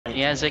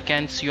As I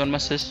can see on my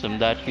system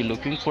that you're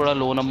looking for a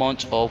loan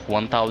amount of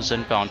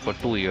 £1,000 for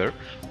 2 years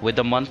with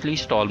a monthly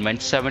installment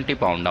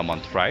 £70 a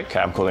month, right? Okay,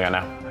 I'm calling her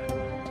now.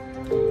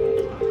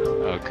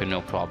 Okay,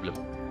 no problem.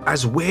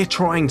 As we're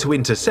trying to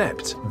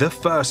intercept, the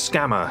first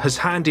scammer has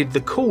handed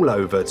the call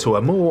over to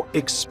a more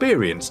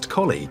experienced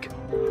colleague.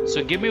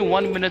 So give me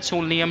 1 minute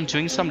only. I'm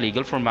doing some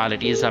legal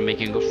formalities. I'm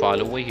making a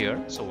file over here.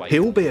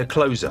 He'll be a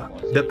closer,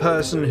 the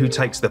person who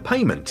takes the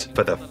payment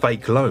for the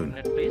fake loan.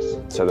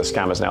 So the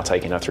scammer's now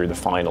taking her through the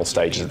final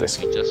stages of this.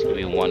 Just give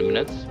me 1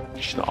 minute.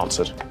 She's not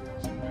answered.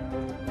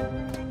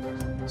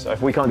 So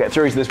if we can't get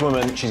through to this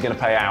woman, she's going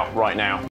to pay out right now.